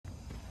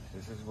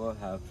This is what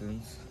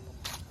happens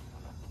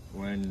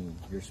when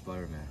you're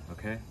Spider-Man,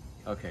 okay?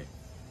 Okay,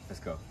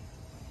 let's go.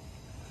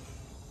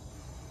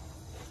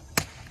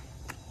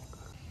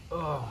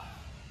 Oh.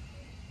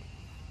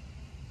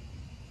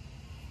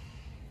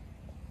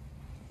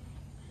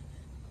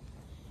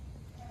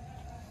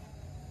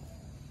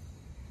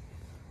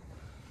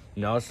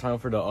 Now it's time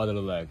for the other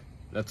leg.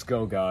 Let's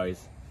go,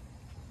 guys.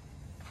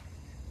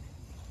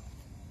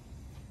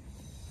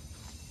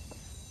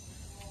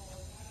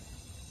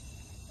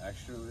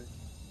 Actually,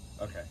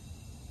 okay.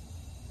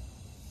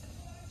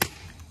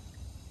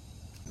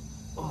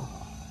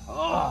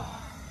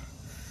 Oh,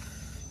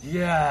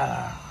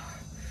 yeah.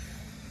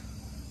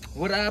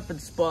 What happened,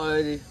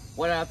 Spidey?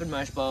 What happened,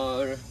 my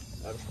spider?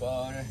 I'm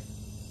Spider.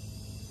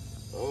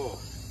 Oh,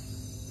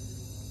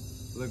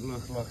 look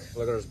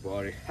at his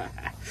body.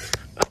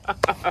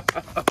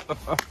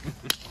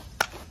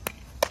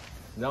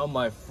 Now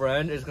my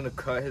friend is gonna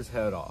cut his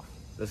head off.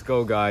 Let's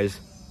go,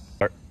 guys.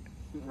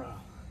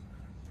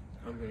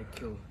 I'm gonna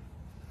kill him.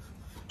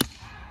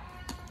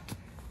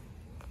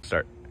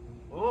 Start.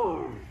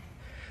 Oh,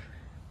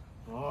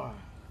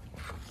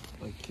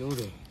 I killed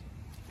him.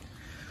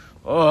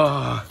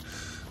 Oh,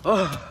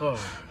 Oh,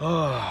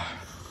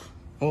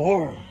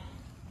 oh.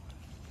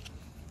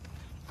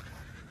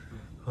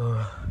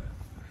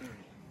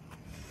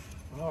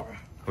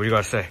 What do you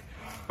gotta say?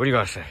 What do you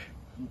gotta say?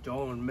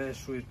 don't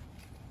mess with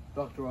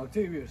Dr.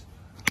 Octavius.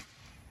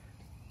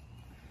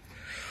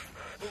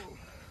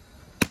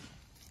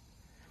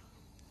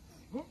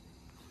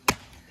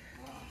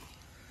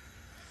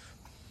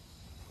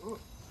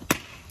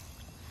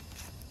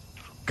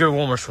 Give it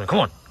one more swing. Come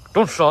on.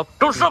 Don't stop.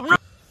 Don't stop. No.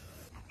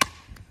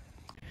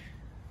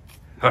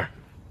 All right.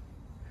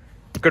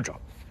 Good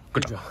job.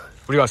 Good job.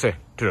 What do you gotta say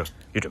to the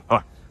YouTube? All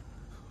right.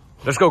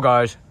 Let's go,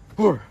 guys.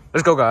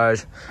 Let's go,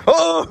 guys.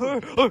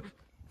 Oh!